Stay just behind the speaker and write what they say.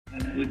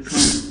that we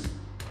come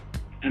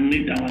and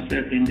meet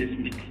ourselves in this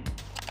meeting.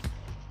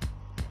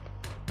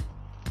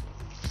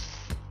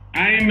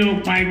 I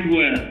know quite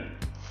well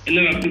a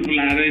lot of people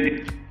are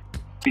ready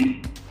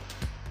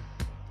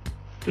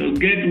to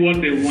get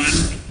what they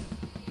want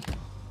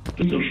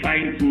to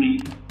fight me.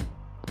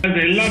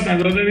 There's a lot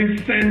has already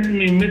sent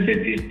me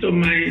messages to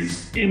my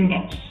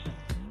inbox.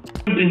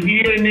 I don't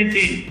hear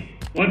anything.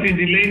 What is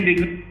delaying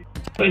the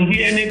I don't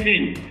hear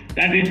anything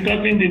that is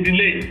causing the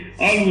delay.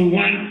 All we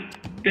want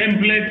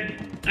templates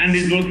and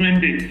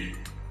disbursement dates.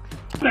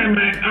 Sometimes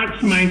I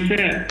ask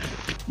myself,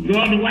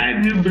 God, why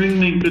do you bring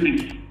me into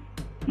this?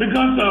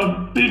 Because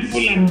of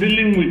people I'm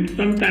dealing with,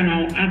 sometimes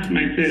I'll ask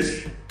myself,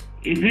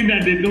 is it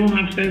that they don't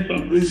have sense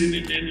of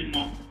reasoning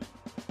anymore?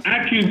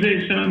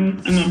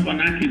 Accusation and upon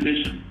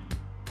accusation,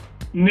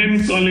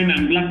 name calling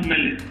and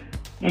blackmailing.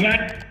 But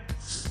I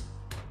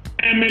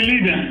am a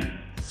leader.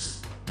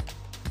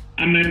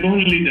 I'm a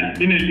born leader,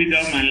 been a leader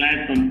all my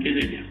life from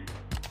Canada.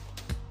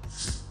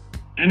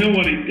 I know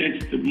what it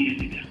takes to be a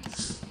leader.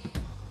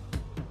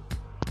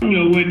 On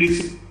your way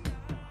this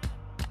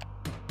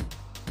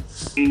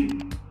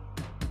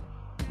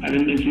by the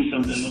mercies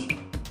of the Lord.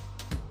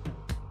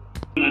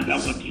 No matter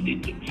what you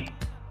did to me,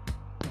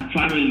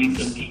 family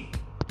to me,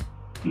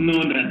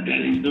 know that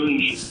there is no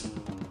issue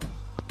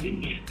in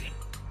me.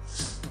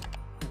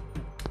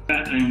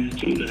 And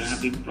children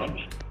have a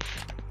problem.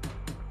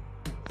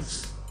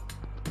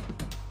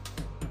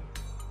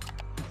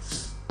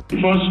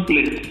 First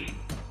place,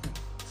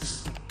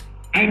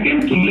 I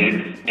came to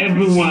let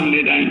everyone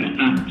lay down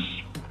your arms.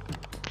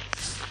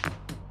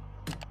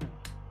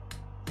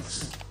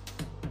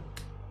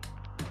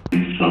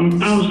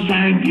 From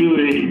outside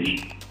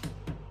UAAG,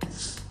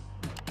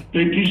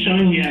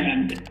 petition here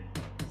and there.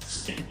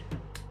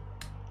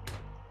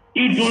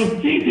 It was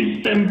still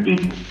the same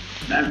people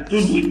that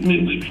stood with me,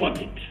 we fought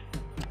it.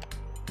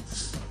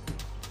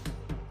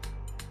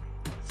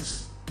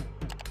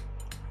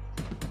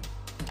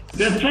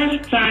 The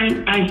first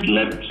time I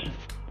slept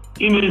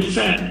in a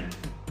cell,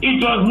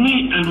 it was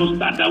me and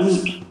Ustad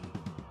Dawood.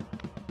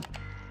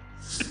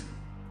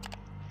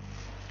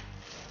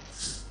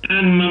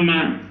 And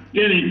Mama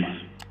Jennifer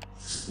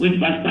with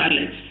Pastor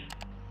Alex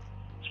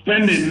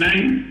spent the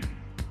night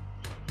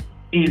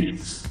in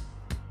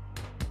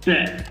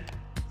cell.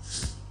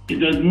 It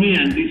was me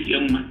and this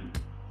young man.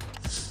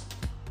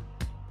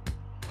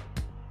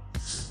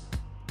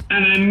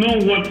 And I know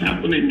what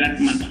happened in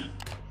that matter.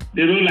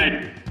 The role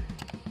I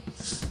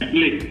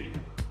played.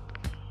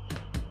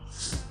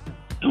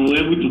 And we were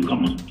able to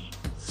come out.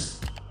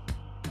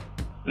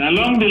 And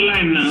along the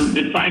line now,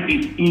 the fight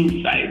is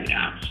inside the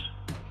house.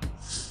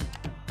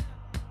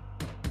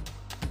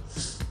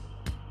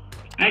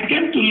 I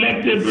came to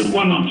let every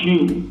one of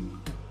you,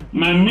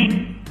 my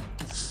mission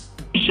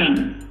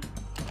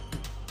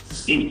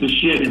is to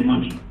share the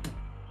money.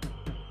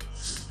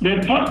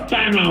 The first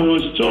time I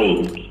was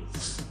told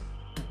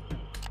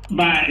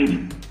by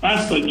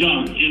Pastor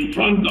John in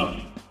front of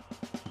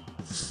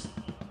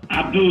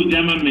Abdul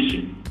Jama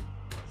Mission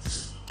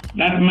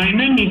that my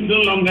name is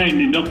no longer in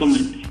the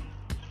document.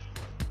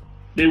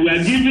 They were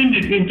given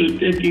the thing to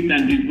take it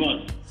and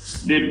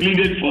disburse. They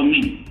pleaded for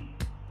me.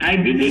 I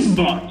didn't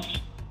budge.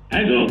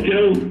 I said,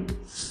 okay,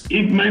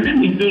 if my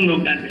name is no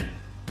longer there,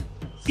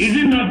 is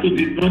it not to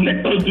disburse?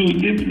 Let us do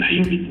it if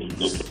naive people.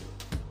 No problem.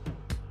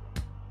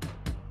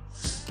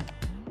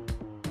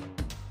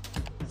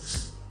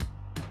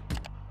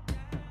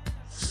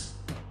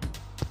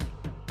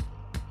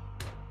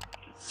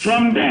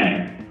 From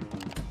there,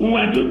 we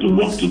were told to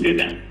work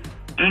together.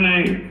 And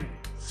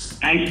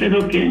I said,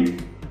 okay,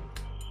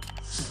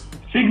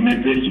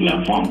 signatories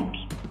were formed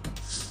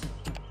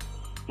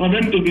for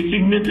them to be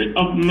signatories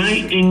of my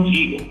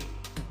NGO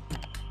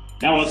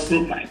that was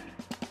profiled.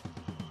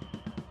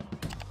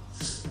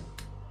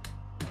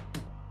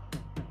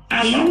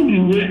 Along the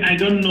way, I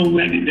don't know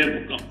where the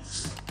devil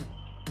comes.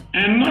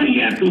 I'm not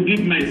here to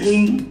give my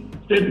own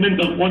statement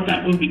of what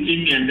happened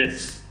between me and them.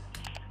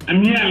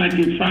 I'm here like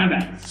a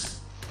father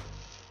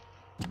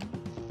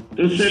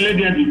to say let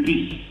there be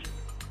peace,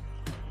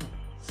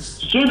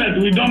 so that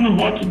we don't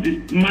hurt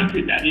this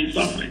masses that is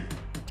suffering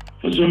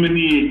for so many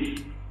years.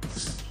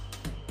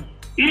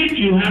 If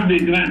you have the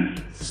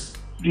grant,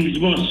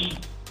 disburse.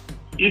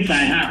 If I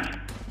have,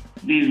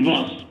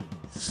 disburse.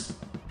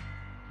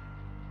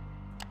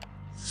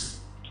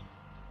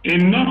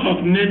 Enough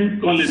of name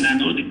calling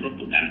and all the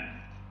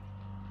propaganda.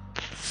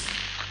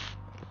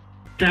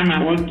 Time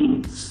I want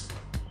to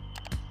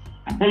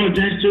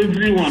apologize to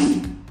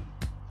everyone.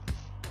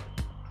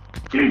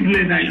 Please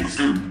lay down your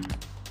arm.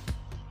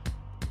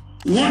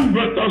 What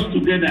brought us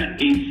together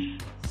is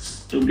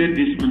to get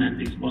this one and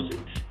disburse it.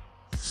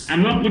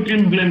 I'm not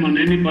putting blame on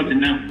anybody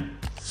now.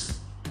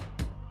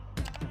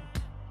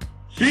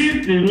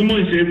 Since the rumor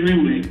is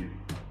everywhere,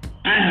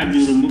 I have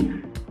been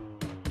removed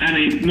and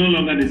it's no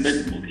longer the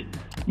best booking.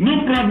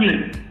 No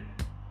problem.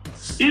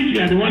 If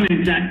you are the one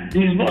in charge,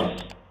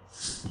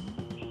 disburse.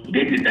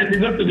 Get it and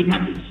disburse to the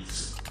masses.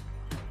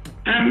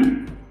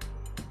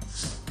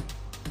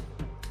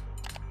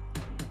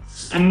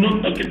 I'm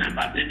not talking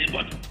about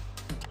anybody.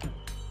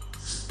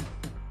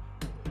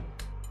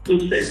 to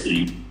say to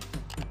you.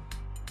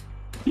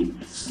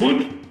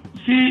 Both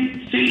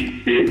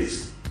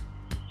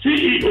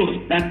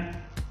CEOs that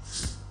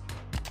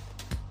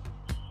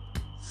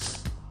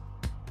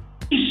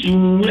if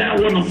you wear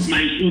one of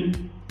my shoes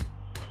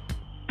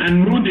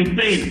and know the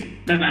pain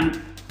that I'm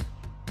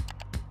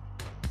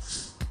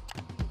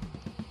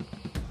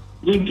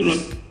going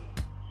through.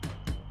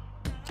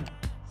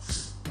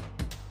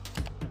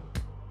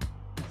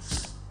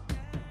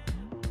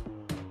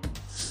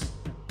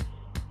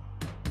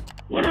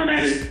 What are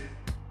they?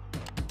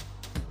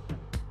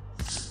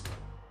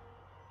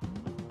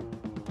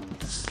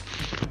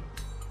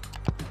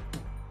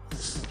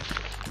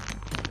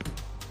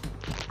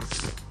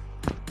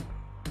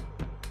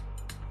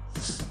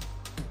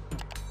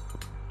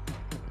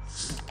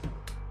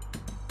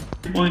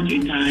 Point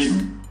in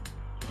time,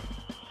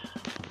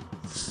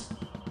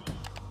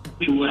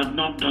 we have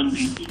not done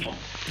this before,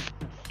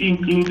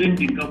 including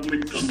the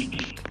government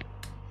committee.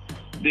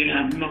 They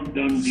have not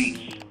done this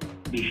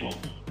before.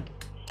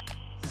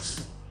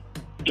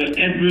 So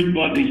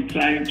everybody is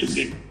trying to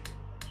get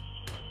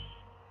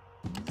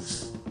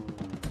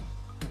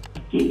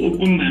to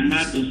open my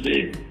mouth to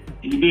say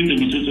it's going to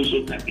be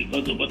so that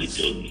because somebody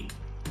told me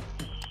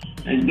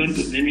it's going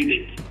to any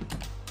date.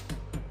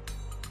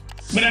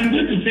 But I'm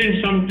going to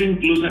say something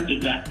closer to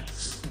that.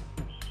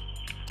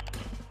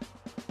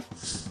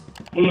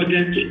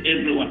 Apologize to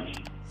everyone.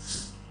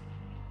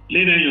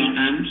 Lay down your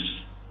hands.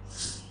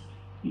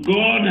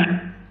 God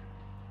has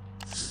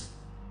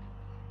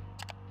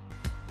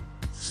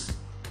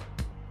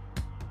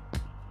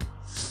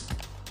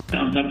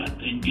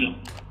endure.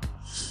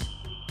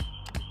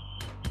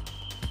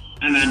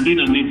 And I've been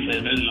on it for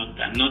a very long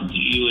time, not the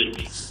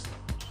UAAG.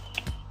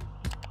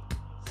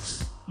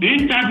 The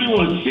interview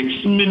was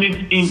 6 minutes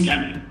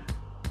interview,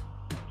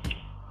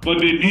 but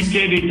they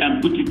detailed it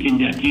and put it in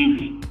their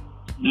TV.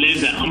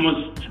 Less than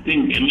almost, I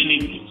think, a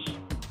minute.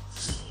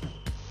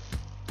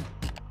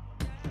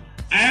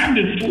 I have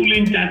the full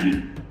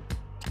interview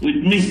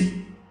with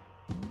me.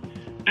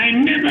 I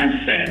never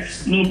said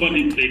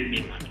nobody paid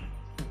me money.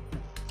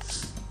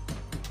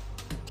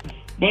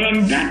 But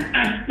on that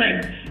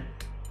aspect,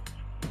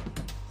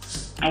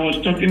 I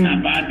was talking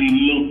about the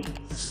law.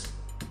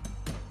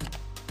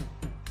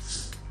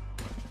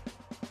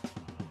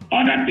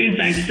 Other things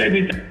I said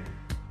it,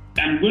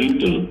 I'm going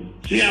to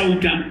see how we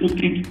can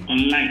put it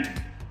online.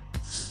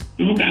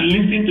 People can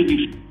listen to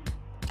the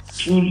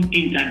full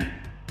interview.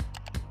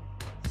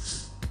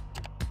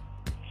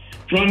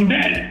 From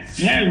there,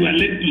 hell were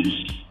let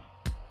loose.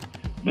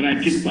 But I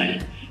keep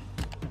quiet.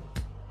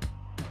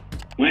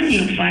 When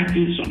you're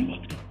fighting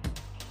somebody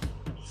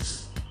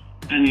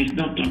and he's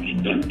not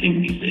talking, don't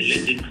think he's a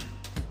lazy man.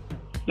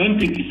 Don't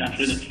think he's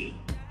afraid of you.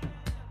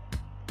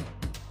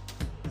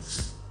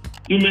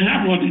 You may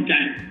have all the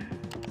time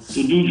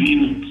to do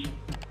VNotes,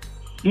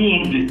 do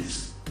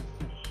updates.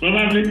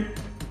 Probably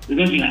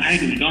because you are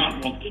idle, you don't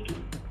have work to do.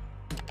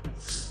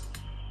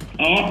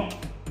 Or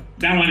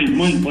that one is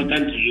more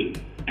important to you.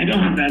 I don't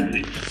have that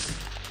grace.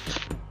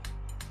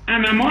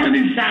 And I'm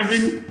already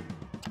serving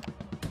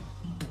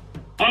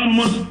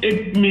almost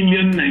 8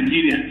 million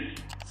Nigerians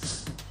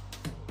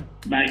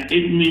by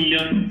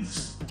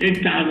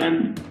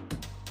 8,000,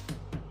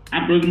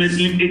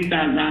 approximately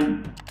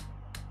 8,000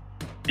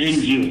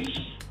 NGOs.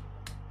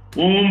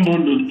 One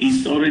bundle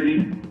is already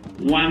 8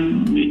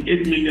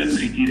 million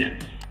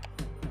Nigerians.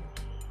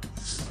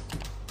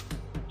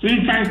 So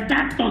if I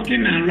start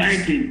talking and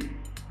writing,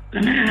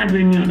 can I have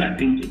any other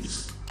thing to do?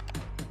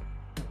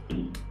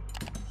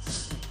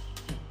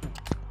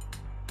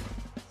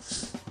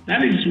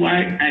 That is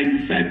why I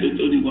decided to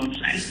do the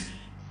website,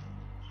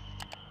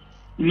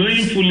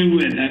 knowing fully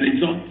well the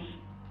results.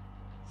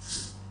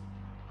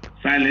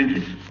 Silence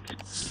is.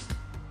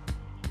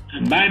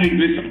 And by the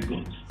grace of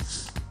God,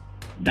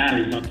 that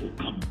result will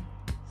come.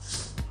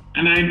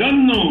 And I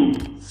don't know,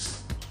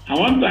 I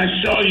want to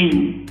assure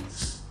you,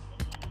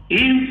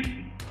 if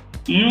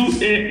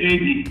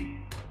UAAG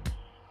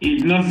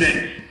is not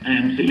there, I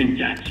am still in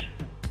charge.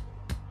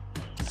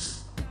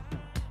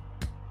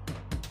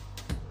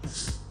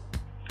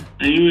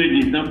 And UAAG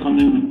is not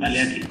coming with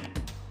palliative.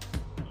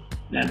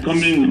 They are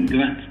coming with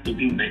grants to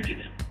give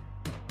Nigeria.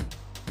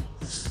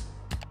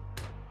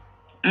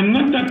 I'm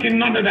not talking,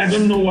 not that I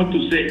don't know what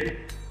to say,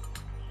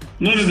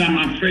 not that I'm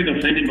afraid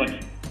of anybody.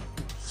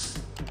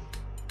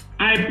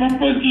 I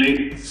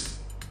purposely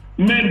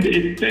made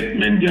a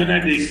statement the other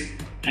day.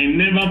 I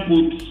never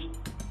put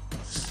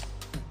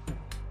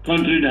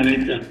country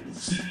director.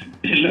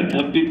 A lot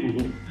of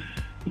people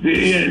say,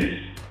 yes,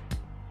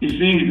 you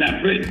see, he's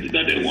afraid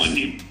because they want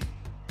him.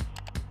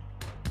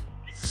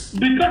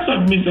 Because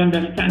of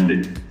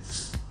misunderstanding,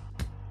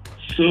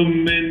 so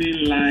many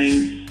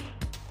lies,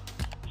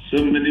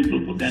 so many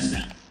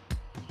propaganda.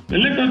 But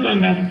let us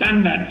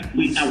understand that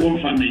we are one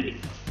family.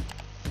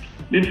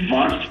 The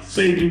first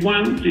page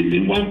 1,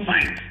 season 1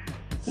 fight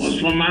was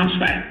from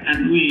outside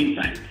and we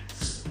inside.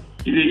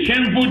 It's a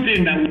shameful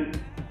thing that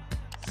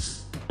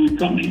we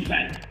come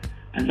inside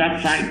and start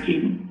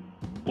fighting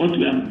what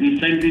we have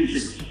defended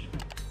since.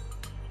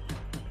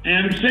 I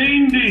am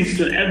saying this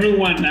to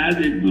everyone that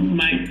has a good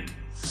mind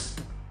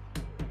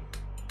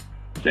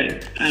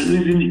and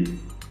reasoning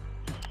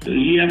to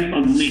hear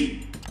from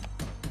me.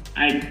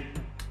 I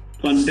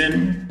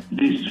condemn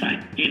this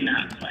fight,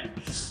 in-house fight.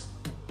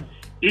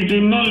 It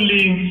will not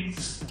lead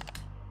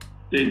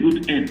to a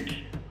good end,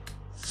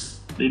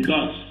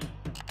 because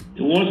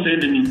the worst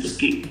enemy to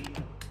kill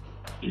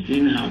is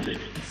in-house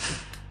enemy.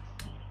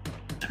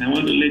 And I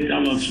want to let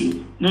all of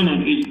you, none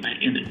of you is my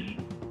enemy.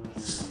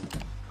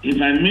 If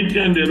I meet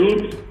you on the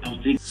road, I'll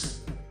take you.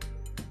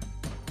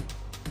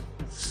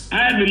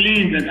 I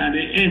believe that at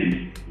the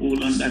end, we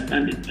will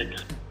understand it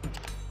better.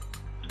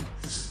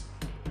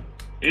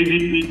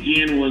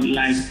 ADPGN was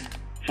like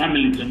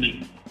family to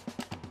me.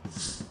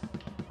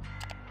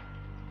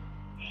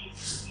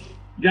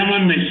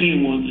 German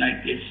machine was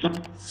like a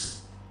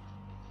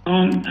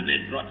son and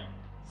a brother.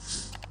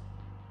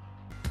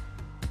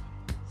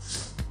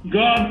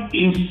 God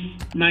is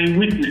my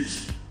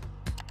witness.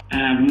 I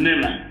have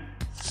never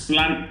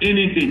planned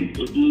anything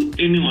to do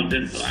any of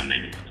them to harm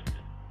anyone.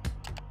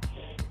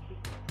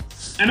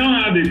 I know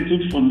how they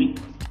stood for me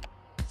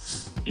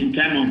in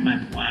time of my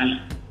wahala.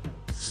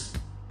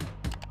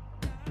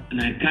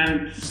 And I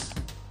can't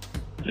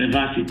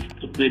reverse it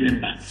to pay them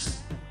back.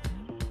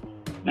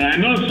 But I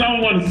know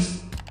someone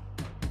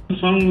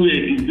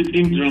somewhere is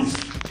beating drums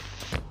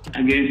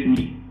against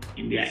me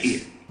in their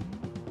ear.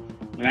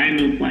 But I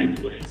know quite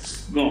well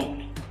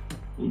God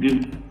will give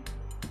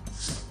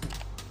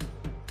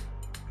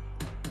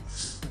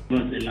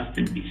us a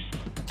lasting peace.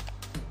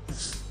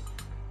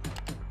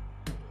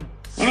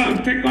 Well,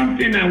 the second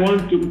thing I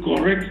want to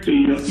correct to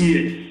your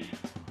ears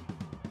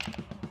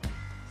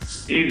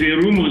is a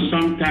rumor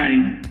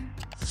sometime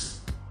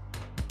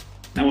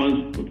that was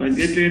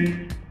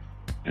propagated,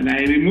 and I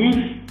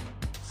removed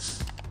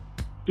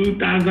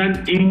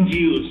 2,000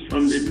 NGOs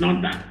from the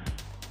northern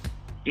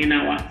in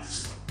our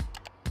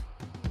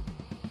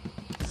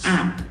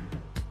app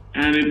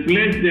and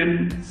replaced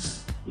them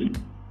with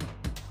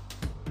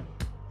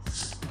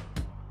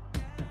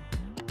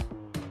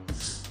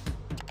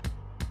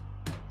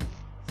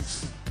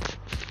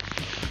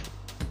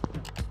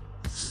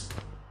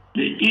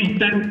the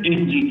eastern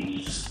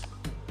NGOs.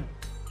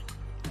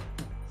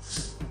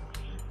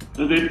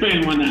 So they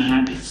paid when I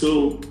had it.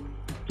 So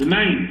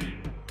tonight,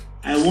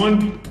 I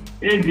want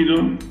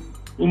Ejiro,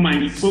 whom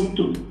I spoke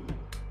to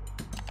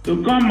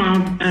come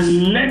out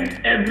and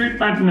let every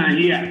partner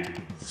here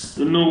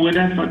to know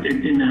whether such a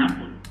thing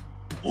happened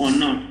or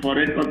not for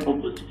record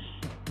purposes.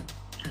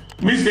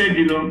 Mr.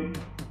 Ejiro.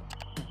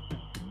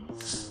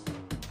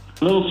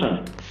 Hello,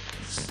 sir.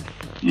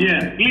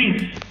 Yeah,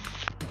 please.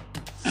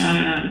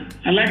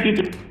 I'd like you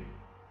to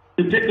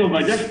take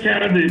over. Just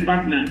tell the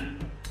partners,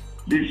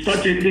 did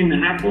such a thing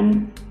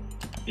happen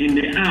in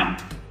the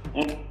app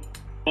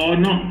or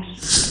not?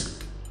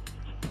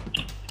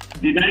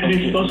 Did I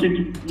discuss it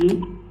with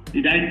you?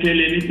 Did I tell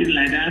anything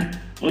like that?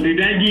 Or did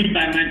I do it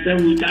by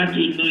myself without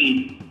you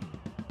knowing?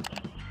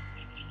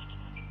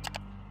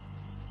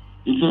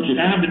 It's okay.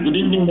 Good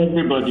evening,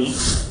 everybody.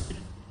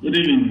 Good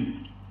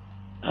evening.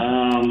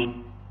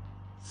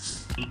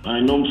 I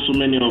know so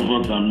many of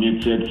us are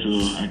muted, so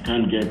I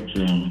can't get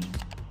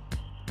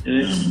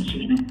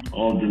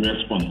all the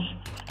response.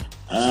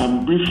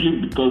 Briefly,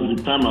 because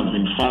the time has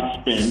been fast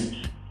spent,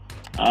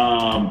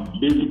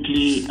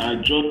 basically, I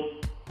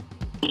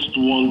just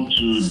want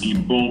to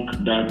debunk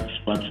that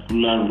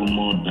particular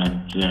rumor that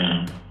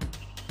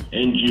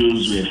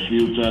NGOs were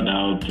filtered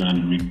out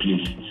and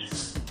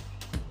replaced.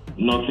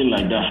 Nothing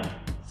like that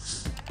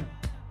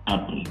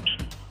happened.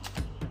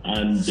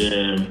 And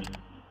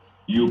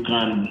you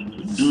can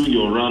do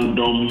your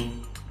random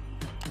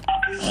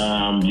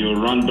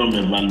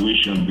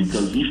evaluation,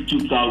 because if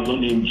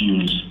 2,000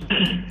 NGOs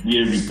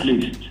were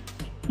replaced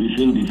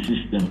within the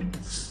system,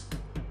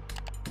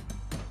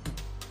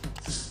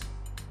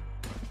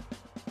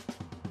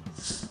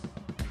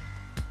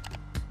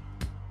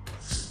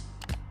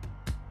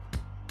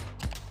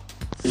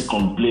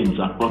 complaints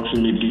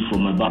approximately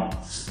from about.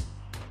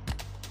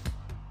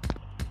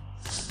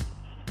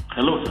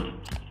 Hello, sir.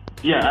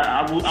 Yeah,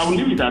 I will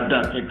leave it at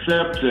that,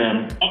 except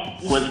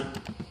question.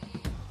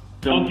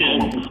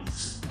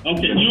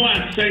 Okay. You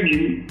are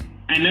saying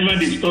I never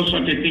discussed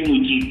such a thing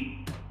with you.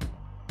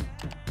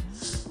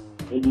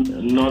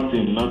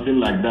 Nothing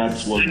like that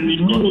was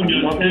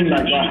discussed. Nothing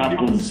like that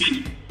happened.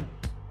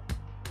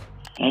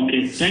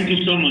 Okay, thank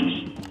you so much.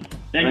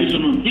 Thank you so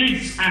much.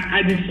 Please,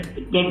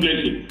 God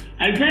bless you.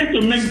 I tried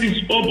to make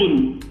this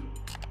open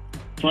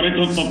for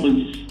record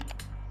purposes,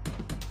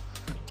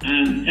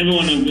 and every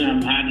one of you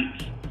have had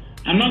it.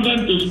 I'm not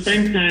going to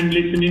spend time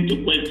listening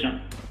to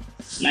questions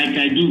like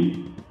I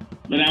do,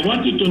 but I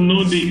want you to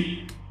know this.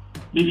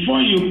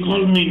 Before you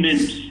call me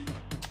names,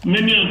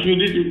 many of you,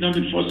 this is not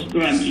the first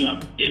grant you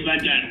have ever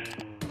done.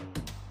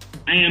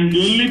 I am the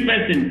only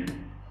person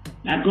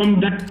that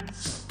comes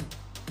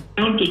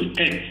down to the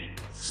earth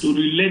to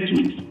relate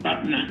with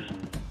partners,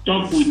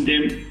 talk with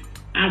them,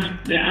 ask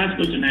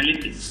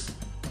personalities.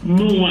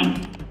 No one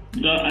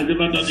has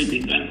ever done it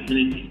in that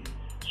community.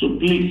 So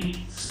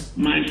please,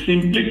 my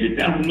simplicity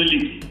and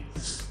humility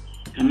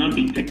cannot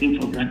be taken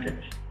for granted.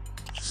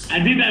 I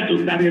did that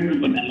to carry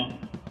everybody along.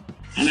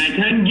 And I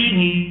can't give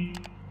you,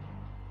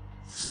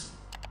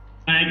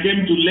 I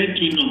came to let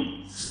you know,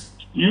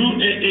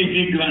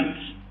 UAAG GRANT,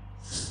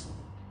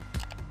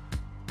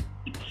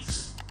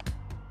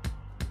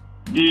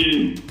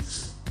 the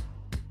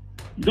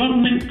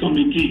government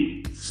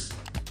committee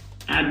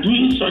are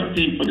doing such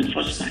thing for the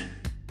first time.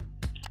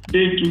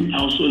 They too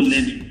are also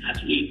learning,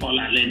 as we all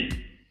are learning.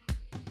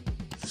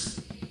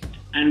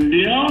 And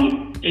they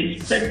all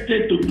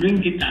expected to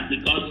bring it up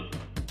because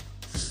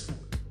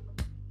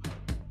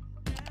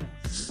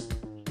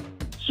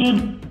so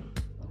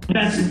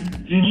that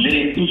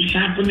delay is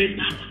happening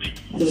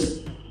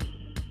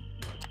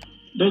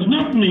does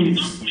not mean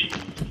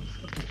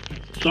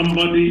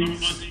somebody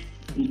is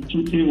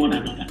cheating one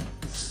another.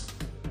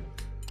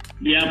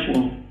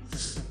 Therefore,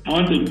 I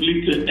want to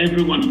plead to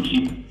every one of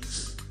you,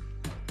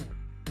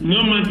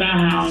 no matter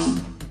how,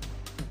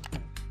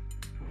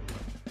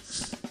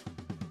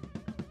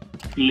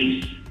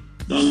 please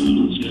don't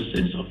lose your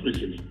sense of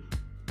reasoning.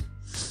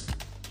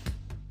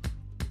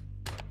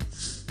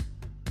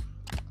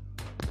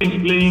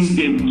 It's playing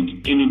game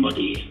with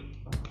anybody here.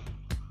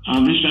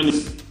 Our vision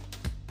is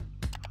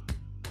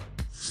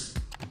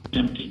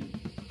tempting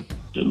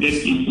to get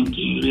listened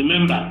to you.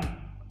 Remember,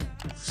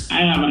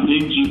 I have an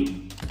NGO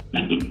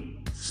that will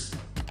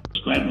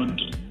subscribe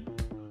onto,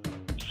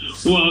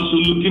 who are also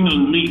looking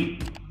on me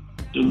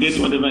to get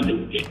whatever they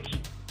will get.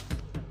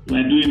 We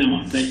are doing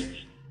our best.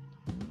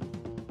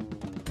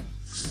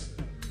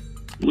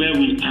 Where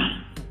we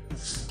are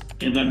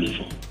ever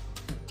before.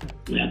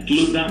 We are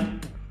closer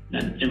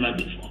than ever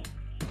before.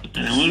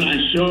 And I want to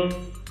assure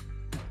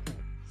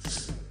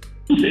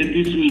you, say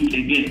this week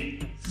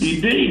again,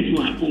 the day it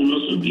will happen will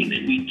also be in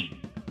a week.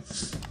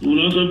 It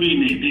will also be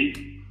in a day.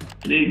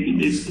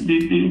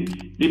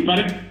 The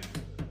parameter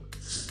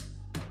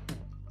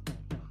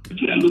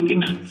you are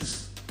looking at,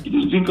 it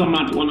will still come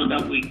out one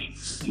other week.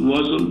 You will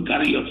also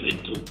carry your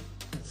faith too.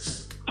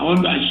 I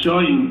want to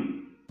assure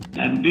you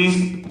that this,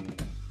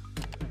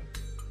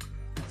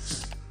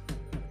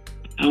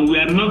 and we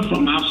are not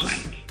from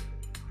outside,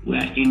 we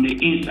are in the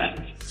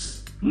inside,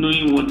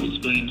 knowing what is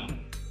going on.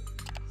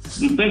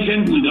 Be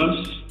patient with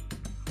us,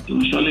 you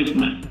will surely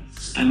smile.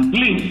 And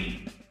please,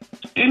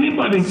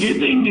 anybody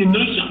getting the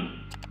notion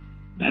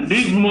that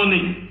this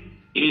money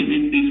is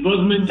in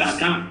disbursement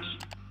account,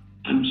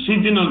 I'm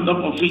sitting on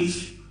top of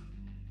it.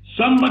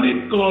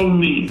 Somebody called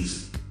me.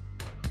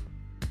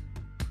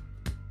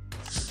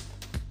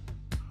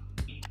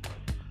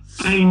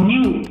 I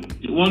knew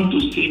they want to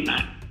see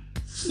that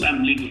where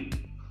I'm living.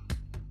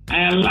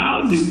 I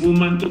allowed the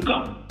woman to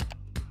come.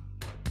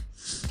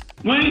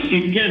 When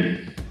she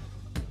came,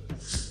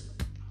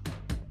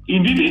 he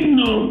didn't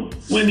know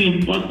when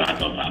he burst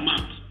out of her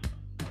mouth.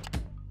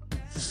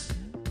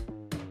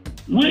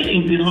 Where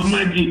is the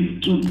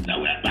homage too that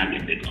we are back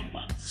in the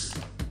compound?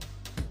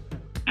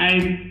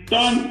 I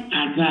turned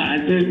at her, I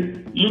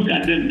said, look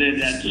at them there,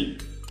 they are two.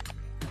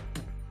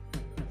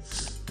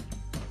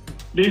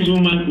 This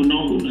woman could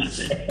not hold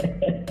herself.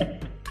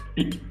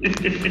 I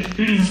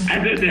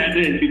said they are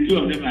there, the two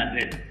of them are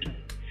there.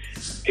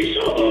 It's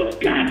so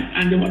old class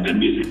and they want the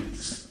music.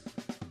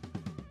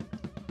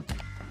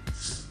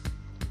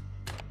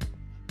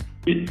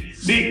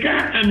 They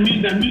can't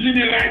amuse them using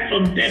the right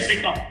from there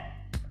pick up.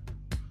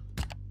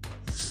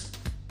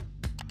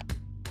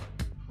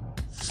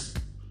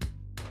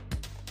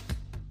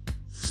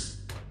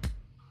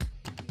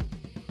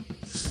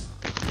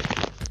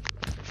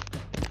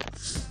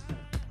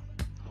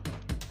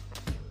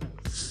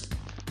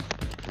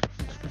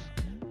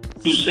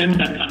 To send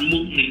that can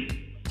move me,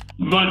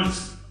 but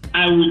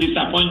I will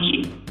disappoint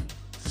you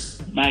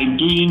by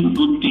doing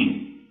good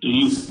thing to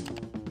you,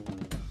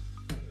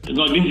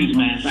 because this is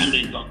my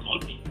assignment. God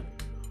called me.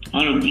 I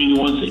want to plead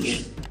once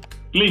again,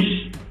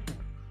 please,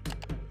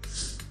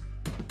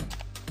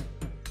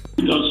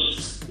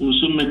 because we'll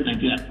soon make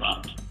Nigeria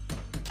proud,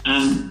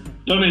 and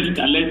don't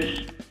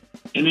escalate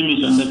any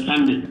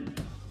misunderstanding.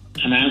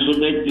 And I also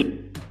beg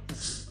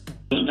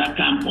the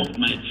camp of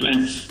my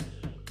friends,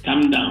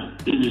 calm down.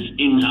 This is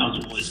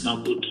in-house war, it's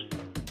not good.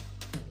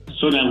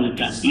 So that we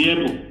can be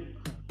able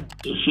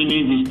to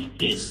finish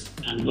this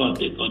day and God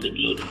take all the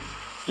glory.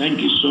 Thank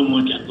you so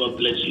much and God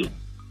bless you.